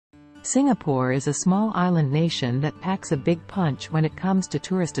Singapore is a small island nation that packs a big punch when it comes to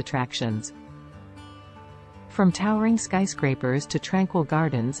tourist attractions. From towering skyscrapers to tranquil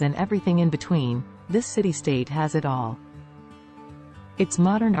gardens and everything in between, this city-state has it all. Its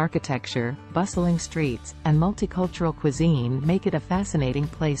modern architecture, bustling streets, and multicultural cuisine make it a fascinating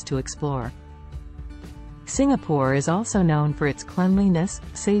place to explore. Singapore is also known for its cleanliness,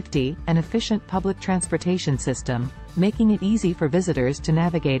 safety, and efficient public transportation system, making it easy for visitors to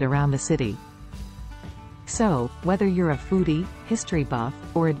navigate around the city. So, whether you're a foodie, history buff,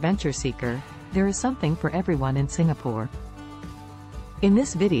 or adventure seeker, there is something for everyone in Singapore. In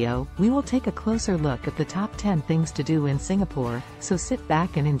this video, we will take a closer look at the top 10 things to do in Singapore, so sit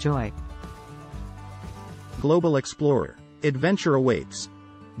back and enjoy. Global Explorer. Adventure awaits.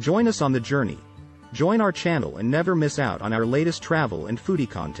 Join us on the journey. Join our channel and never miss out on our latest travel and foodie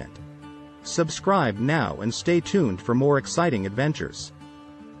content. Subscribe now and stay tuned for more exciting adventures.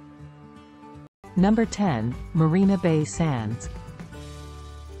 Number 10. Marina Bay Sands.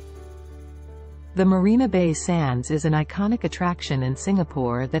 The Marina Bay Sands is an iconic attraction in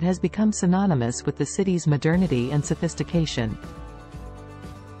Singapore that has become synonymous with the city's modernity and sophistication.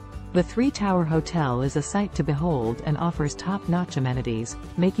 The three-tower hotel is a sight to behold and offers top-notch amenities,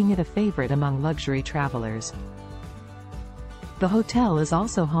 making it a favorite among luxury travelers. The hotel is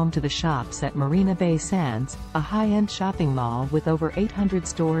also home to the shops at Marina Bay Sands, a high-end shopping mall with over 800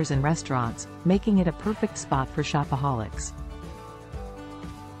 stores and restaurants, making it a perfect spot for shopaholics.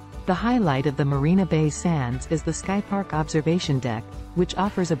 The highlight of the Marina Bay Sands is the Skypark observation deck, which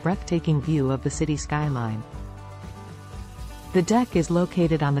offers a breathtaking view of the city skyline. The deck is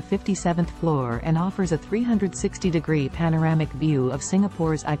located on the 57th floor and offers a 360-degree panoramic view of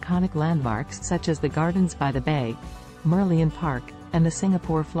Singapore's iconic landmarks such as the Gardens by the Bay, Merlion Park, and the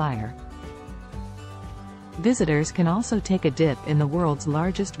Singapore Flyer. Visitors can also take a dip in the world's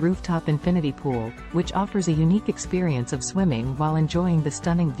largest rooftop infinity pool, which offers a unique experience of swimming while enjoying the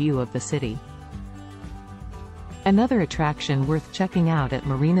stunning view of the city. Another attraction worth checking out at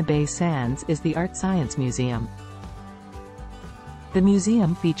Marina Bay Sands is the Art Science Museum. The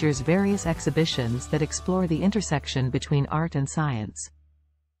museum features various exhibitions that explore the intersection between art and science.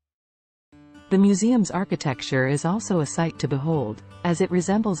 The museum's architecture is also a sight to behold, as it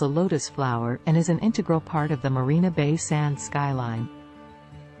resembles a lotus flower and is an integral part of the Marina Bay Sands skyline.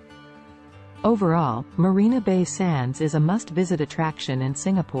 Overall, Marina Bay Sands is a must-visit attraction in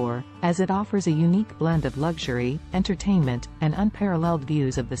Singapore, as it offers a unique blend of luxury, entertainment, and unparalleled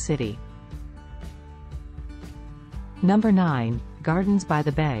views of the city. Number 9. Gardens by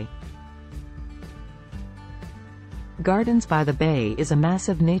the Bay. Gardens by the Bay is a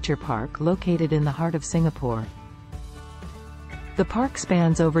massive nature park located in the heart of Singapore. The park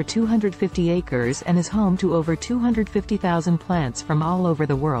spans over 250 acres and is home to over 250,000 plants from all over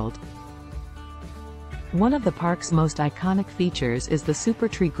the world. One of the park's most iconic features is the Super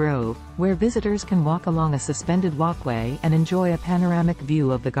Tree Grove, where visitors can walk along a suspended walkway and enjoy a panoramic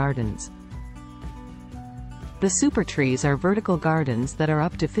view of the gardens. The super trees are vertical gardens that are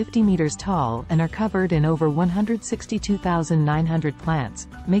up to 50 meters tall and are covered in over 162,900 plants,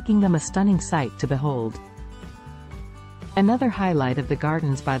 making them a stunning sight to behold. Another highlight of the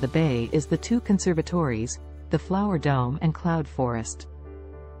Gardens by the Bay is the two conservatories, the Flower Dome and Cloud Forest.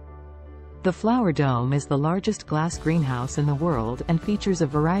 The Flower Dome is the largest glass greenhouse in the world and features a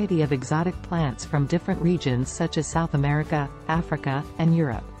variety of exotic plants from different regions such as South America, Africa, and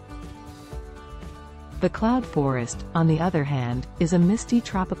Europe. The Cloud Forest, on the other hand, is a misty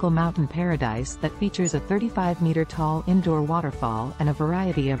tropical mountain paradise that features a 35-meter-tall indoor waterfall and a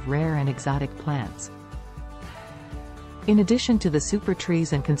variety of rare and exotic plants. In addition to the super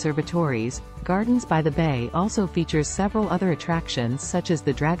trees and conservatories, Gardens by the Bay also features several other attractions such as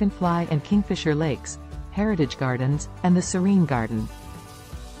the Dragonfly and Kingfisher Lakes, Heritage Gardens, and the Serene Garden.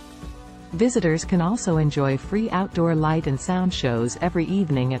 Visitors can also enjoy free outdoor light and sound shows every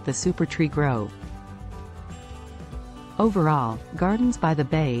evening at the Super Tree Grove. Overall, Gardens by the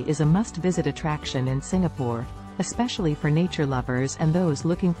Bay is a must-visit attraction in Singapore, especially for nature lovers and those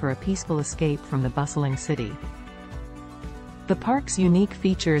looking for a peaceful escape from the bustling city. The park's unique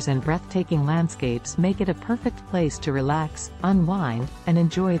features and breathtaking landscapes make it a perfect place to relax, unwind, and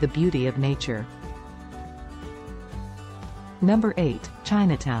enjoy the beauty of nature. Number 8.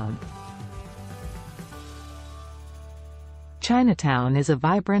 Chinatown. Chinatown is a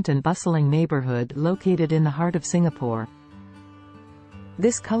vibrant and bustling neighborhood located in the heart of Singapore.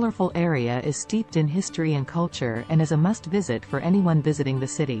 This colorful area is steeped in history and culture and is a must-visit for anyone visiting the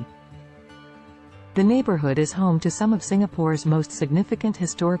city. The neighborhood is home to some of Singapore's most significant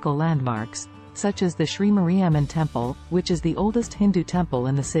historical landmarks, such as the Sri Mariamman Temple, which is the oldest Hindu temple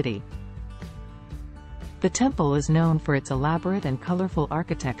in the city. The temple is known for its elaborate and colorful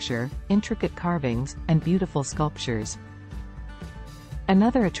architecture, intricate carvings, and beautiful sculptures.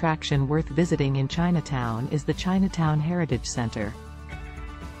 Another attraction worth visiting in Chinatown is the Chinatown Heritage Center.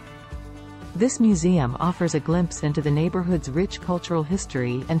 This museum offers a glimpse into the neighborhood's rich cultural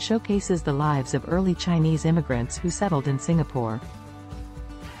history and showcases the lives of early Chinese immigrants who settled in Singapore.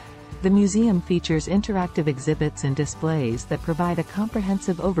 The museum features interactive exhibits and displays that provide a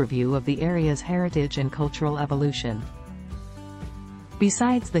comprehensive overview of the area's heritage and cultural evolution.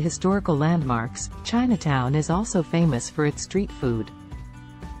 Besides the historical landmarks, Chinatown is also famous for its street food.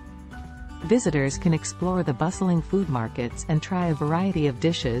 Visitors can explore the bustling food markets and try a variety of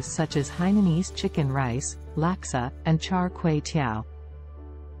dishes such as Hainanese chicken rice, laksa, and char kway teow.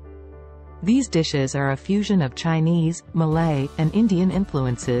 These dishes are a fusion of Chinese, Malay, and Indian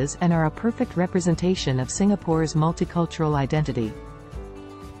influences and are a perfect representation of Singapore's multicultural identity.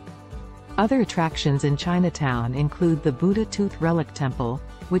 Other attractions in Chinatown include the Buddha Tooth Relic Temple,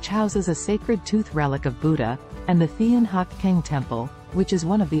 which houses a sacred tooth relic of Buddha, and the Thian Hock Keng Temple, which is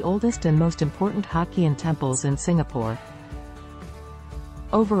one of the oldest and most important Hokkien temples in Singapore.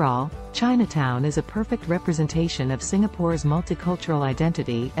 Overall, Chinatown is a perfect representation of Singapore's multicultural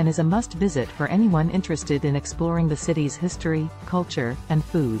identity and is a must-visit for anyone interested in exploring the city's history, culture, and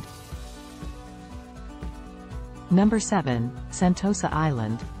food. Number 7. Sentosa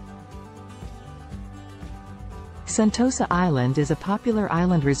Island. Sentosa Island is a popular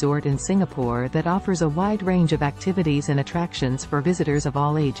island resort in Singapore that offers a wide range of activities and attractions for visitors of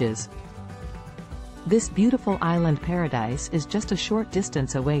all ages. This beautiful island paradise is just a short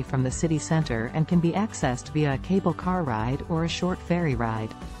distance away from the city center and can be accessed via a cable car ride or a short ferry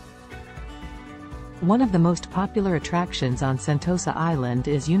ride. One of the most popular attractions on Sentosa Island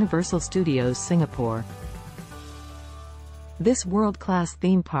is Universal Studios Singapore. This world-class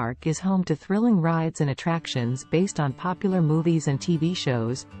theme park is home to thrilling rides and attractions based on popular movies and TV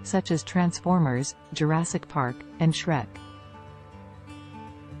shows, such as Transformers, Jurassic Park, and Shrek.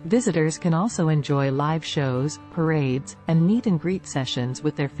 Visitors can also enjoy live shows, parades, and meet-and-greet sessions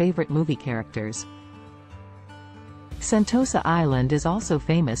with their favorite movie characters. Sentosa Island is also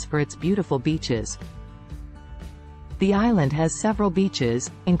famous for its beautiful beaches. The island has several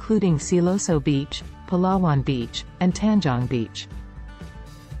beaches, including Siloso Beach, Palawan Beach, and Tanjong Beach.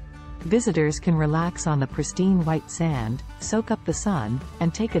 Visitors can relax on the pristine white sand, soak up the sun,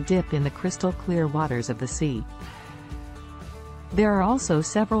 and take a dip in the crystal-clear waters of the sea. There are also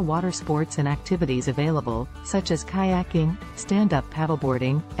several water sports and activities available, such as kayaking, stand-up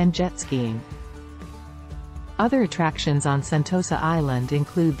paddleboarding, and jet skiing. Other attractions on Sentosa Island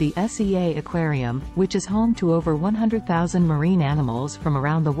include the SEA Aquarium, which is home to over 100,000 marine animals from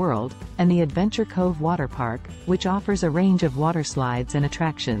around the world, and the Adventure Cove Water Park, which offers a range of water slides and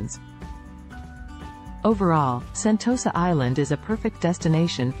attractions. Overall, Sentosa Island is a perfect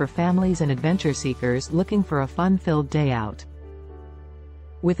destination for families and adventure seekers looking for a fun-filled day out.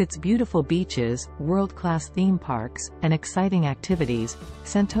 With its beautiful beaches, world-class theme parks, and exciting activities,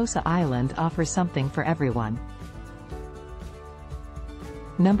 Sentosa Island offers something for everyone.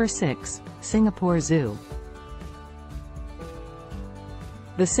 Number 6. Singapore Zoo.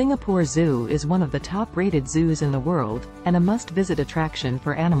 The Singapore Zoo is one of the top-rated zoos in the world, and a must-visit attraction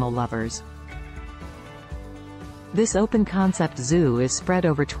for animal lovers. This open-concept zoo is spread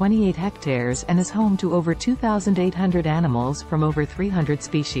over 28 hectares and is home to over 2,800 animals from over 300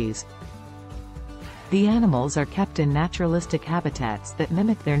 species. The animals are kept in naturalistic habitats that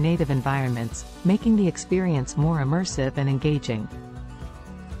mimic their native environments, making the experience more immersive and engaging.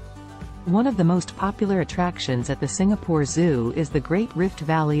 One of the most popular attractions at the Singapore Zoo is the Great Rift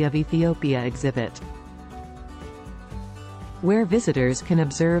Valley of Ethiopia exhibit, where visitors can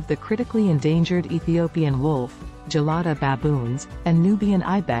observe the critically endangered Ethiopian wolf, gelada baboons, and Nubian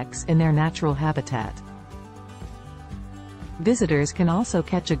ibex in their natural habitat. Visitors can also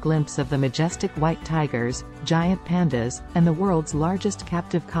catch a glimpse of the majestic white tigers, giant pandas, and the world's largest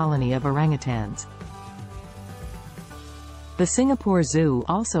captive colony of orangutans. The Singapore Zoo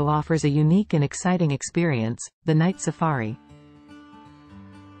also offers a unique and exciting experience, the night safari.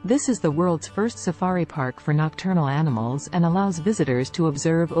 This is the world's first safari park for nocturnal animals and allows visitors to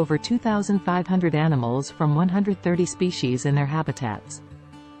observe over 2,500 animals from 130 species in their habitats.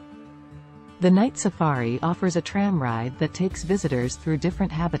 The night safari offers a tram ride that takes visitors through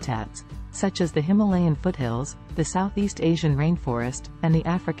different habitats, such as the Himalayan foothills, the Southeast Asian rainforest, and the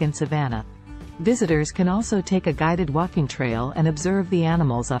African savanna. Visitors can also take a guided walking trail and observe the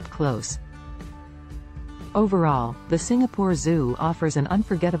animals up close. Overall, the Singapore Zoo offers an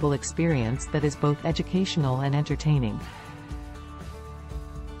unforgettable experience that is both educational and entertaining.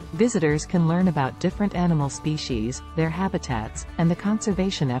 Visitors can learn about different animal species, their habitats, and the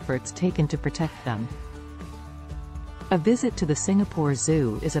conservation efforts taken to protect them. A visit to the Singapore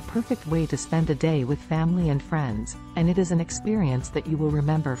Zoo is a perfect way to spend a day with family and friends, and it is an experience that you will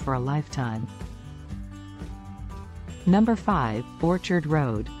remember for a lifetime. Number 5, Orchard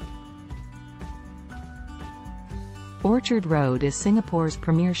Road. Orchard Road is Singapore's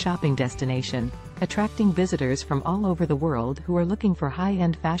premier shopping destination, attracting visitors from all over the world who are looking for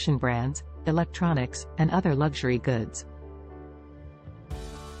high-end fashion brands, electronics, and other luxury goods.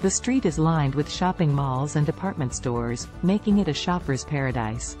 The street is lined with shopping malls and department stores, making it a shopper's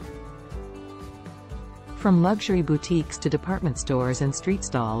paradise. From luxury boutiques to department stores and street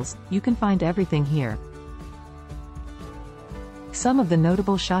stalls, you can find everything here. Some of the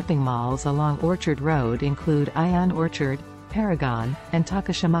notable shopping malls along Orchard Road include Ion Orchard, Paragon, and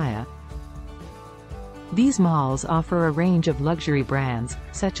Takashimaya. These malls offer a range of luxury brands,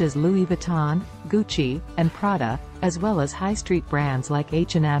 such as Louis Vuitton, Gucci, and Prada, as well as high-street brands like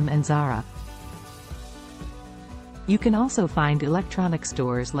H&M and Zara. You can also find electronic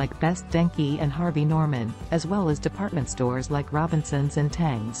stores like Best Denki and Harvey Norman, as well as department stores like Robinsons and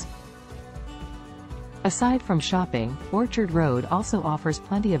Tang's. Aside from shopping, Orchard Road also offers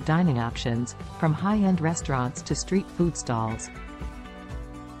plenty of dining options, from high-end restaurants to street food stalls.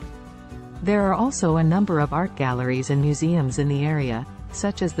 There are also a number of art galleries and museums in the area,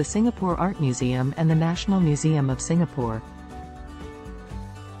 such as the Singapore Art Museum and the National Museum of Singapore.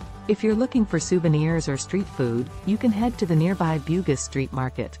 If you're looking for souvenirs or street food, you can head to the nearby Bugis Street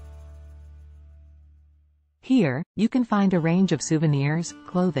Market. Here, you can find a range of souvenirs,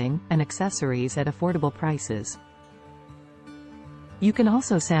 clothing, and accessories at affordable prices. You can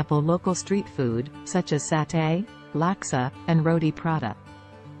also sample local street food, such as satay, laksa, and roti prata.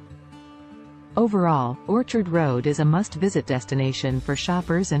 Overall, Orchard Road is a must-visit destination for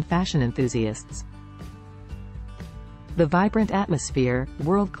shoppers and fashion enthusiasts. The vibrant atmosphere,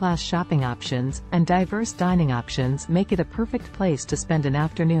 world-class shopping options, and diverse dining options make it a perfect place to spend an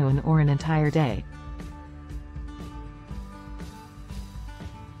afternoon or an entire day.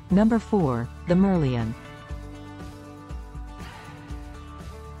 Number 4, the Merlion.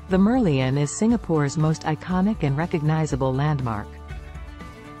 The Merlion is Singapore's most iconic and recognizable landmark.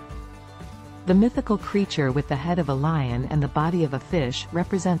 The mythical creature with the head of a lion and the body of a fish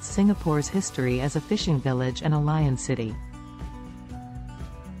represents Singapore's history as a fishing village and a lion city.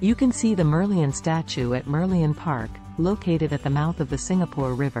 You can see the Merlion statue at Merlion Park, located at the mouth of the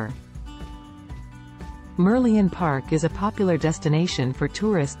Singapore River. Merlion Park is a popular destination for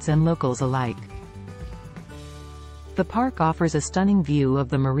tourists and locals alike. The park offers a stunning view of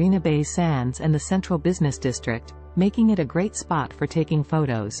the Marina Bay Sands and the central business district, making it a great spot for taking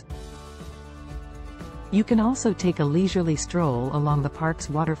photos. You can also take a leisurely stroll along the park's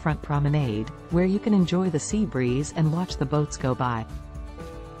waterfront promenade, where you can enjoy the sea breeze and watch the boats go by.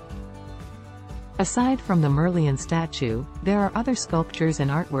 Aside from the Merlion statue, there are other sculptures and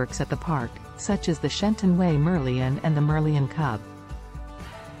artworks at the park, such as the Shenton Way Merlion and the Merlion Cub.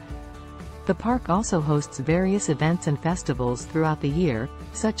 The park also hosts various events and festivals throughout the year,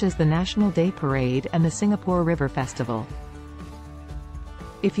 such as the National Day Parade and the Singapore River Festival.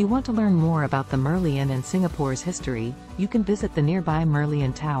 If you want to learn more about the Merlion and Singapore's history, you can visit the nearby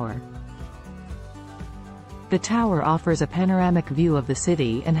Merlion Tower. The tower offers a panoramic view of the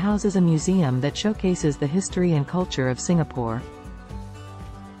city and houses a museum that showcases the history and culture of Singapore.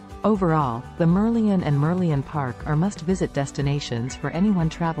 Overall, the Merlion and Merlion Park are must-visit destinations for anyone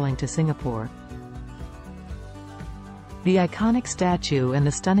traveling to Singapore. The iconic statue and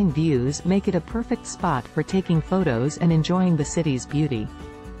the stunning views make it a perfect spot for taking photos and enjoying the city's beauty.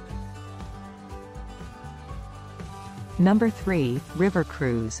 Number 3, River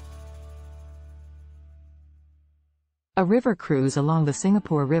Cruise. A river cruise along the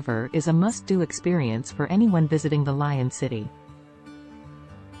Singapore River is a must-do experience for anyone visiting the Lion City.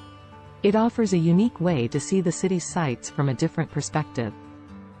 It offers a unique way to see the city's sights from a different perspective.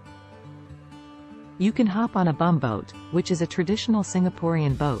 You can hop on a bumboat, which is a traditional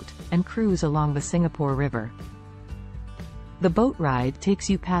Singaporean boat, and cruise along the Singapore River. The boat ride takes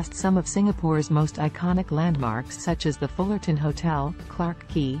you past some of Singapore's most iconic landmarks such as the Fullerton Hotel, Clarke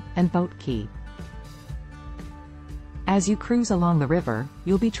Quay, and Boat Quay. As you cruise along the river,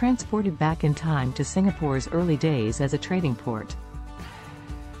 you'll be transported back in time to Singapore's early days as a trading port.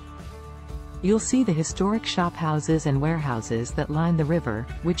 You'll see the historic shophouses and warehouses that line the river,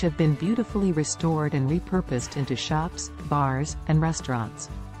 which have been beautifully restored and repurposed into shops, bars, and restaurants.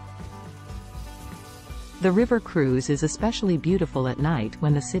 The river cruise is especially beautiful at night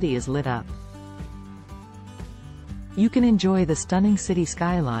when the city is lit up. You can enjoy the stunning city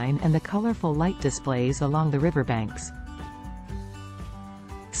skyline and the colorful light displays along the riverbanks.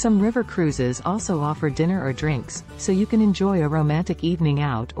 Some river cruises also offer dinner or drinks, so you can enjoy a romantic evening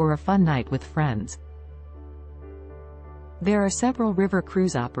out or a fun night with friends. There are several river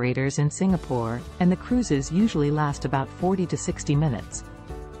cruise operators in Singapore, and the cruises usually last about 40 to 60 minutes.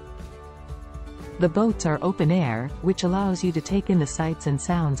 The boats are open air, which allows you to take in the sights and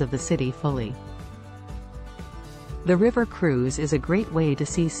sounds of the city fully. The river cruise is a great way to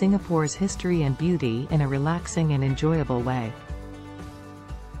see Singapore's history and beauty in a relaxing and enjoyable way.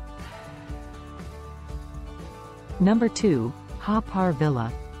 Number 2. Ha Par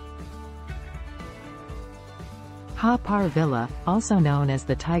Villa. Ha Par Villa, also known as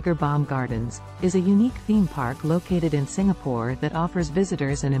the Tiger Balm Gardens, is a unique theme park located in Singapore that offers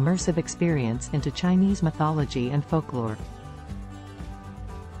visitors an immersive experience into Chinese mythology and folklore.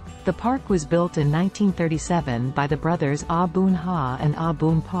 The park was built in 1937 by the brothers Ah Boon Ha and Ah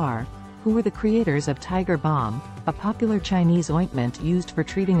Boon Par, who were the creators of Tiger Balm, a popular Chinese ointment used for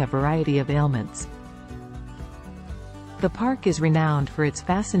treating a variety of ailments. The park is renowned for its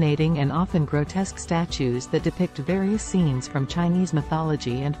fascinating and often grotesque statues that depict various scenes from Chinese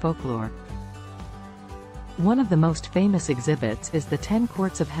mythology and folklore. One of the most famous exhibits is the 10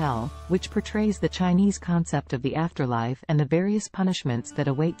 Courts of Hell, which portrays the Chinese concept of the afterlife and the various punishments that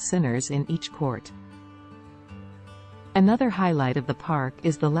await sinners in each court. Another highlight of the park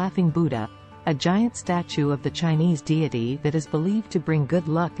is the Laughing Buddha, a giant statue of the Chinese deity that is believed to bring good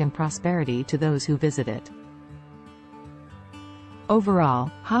luck and prosperity to those who visit it. Overall,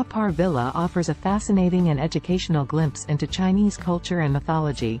 Ha Par Villa offers a fascinating and educational glimpse into Chinese culture and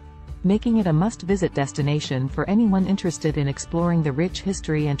mythology, making it a must-visit destination for anyone interested in exploring the rich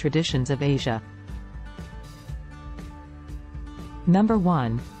history and traditions of Asia. Number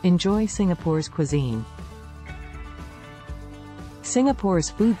 1. Enjoy Singapore's cuisine. Singapore's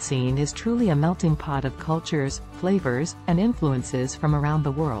food scene is truly a melting pot of cultures, flavors, and influences from around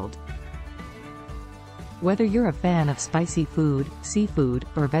the world. Whether you're a fan of spicy food, seafood,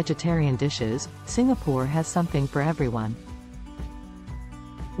 or vegetarian dishes, Singapore has something for everyone.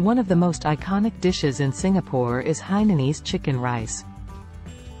 One of the most iconic dishes in Singapore is Hainanese chicken rice.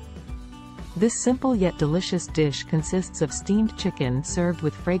 This simple yet delicious dish consists of steamed chicken served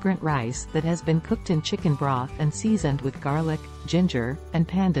with fragrant rice that has been cooked in chicken broth and seasoned with garlic, ginger, and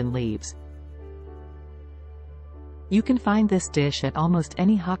pandan leaves. You can find this dish at almost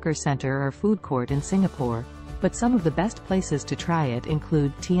any hawker center or food court in Singapore, but some of the best places to try it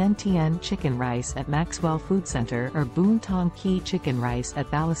include Tien Tien Chicken Rice at Maxwell Food Center or Boon Tong Kee Chicken Rice at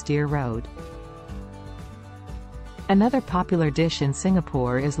Balestier Road. Another popular dish in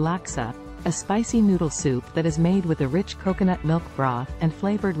Singapore is laksa, a spicy noodle soup that is made with a rich coconut milk broth and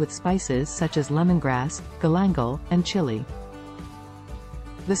flavored with spices such as lemongrass, galangal, and chili.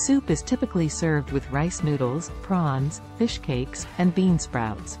 The soup is typically served with rice noodles, prawns, fish cakes, and bean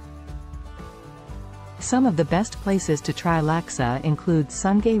sprouts. Some of the best places to try laksa include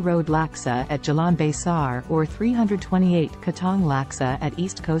Sungay Road Laksa at Jalan Besar or 328 Katong Laksa at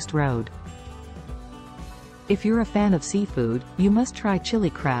East Coast Road. If you're a fan of seafood, you must try chili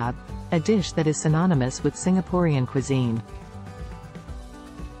crab, a dish that is synonymous with Singaporean cuisine.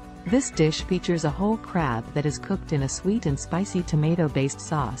 This dish features a whole crab that is cooked in a sweet and spicy tomato-based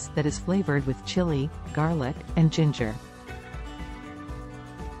sauce that is flavored with chili, garlic, and ginger.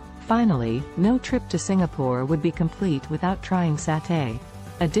 Finally, no trip to Singapore would be complete without trying satay,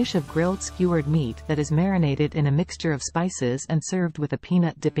 a dish of grilled skewered meat that is marinated in a mixture of spices and served with a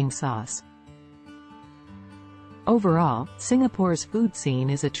peanut dipping sauce. Overall, Singapore's food scene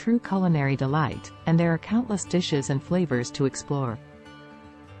is a true culinary delight, and there are countless dishes and flavors to explore.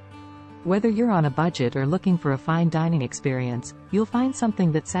 Whether you're on a budget or looking for a fine dining experience, you'll find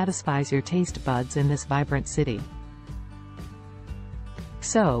something that satisfies your taste buds in this vibrant city.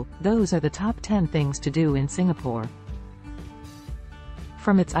 So, those are the top 10 things to do in Singapore.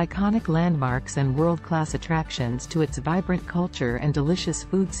 From its iconic landmarks and world-class attractions to its vibrant culture and delicious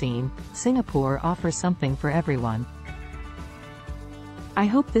food scene, Singapore offers something for everyone. I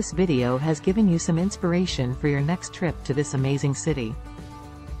hope this video has given you some inspiration for your next trip to this amazing city.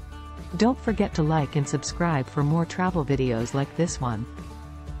 Don't forget to like and subscribe for more travel videos like this one.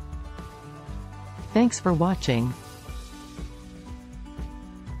 Thanks for watching.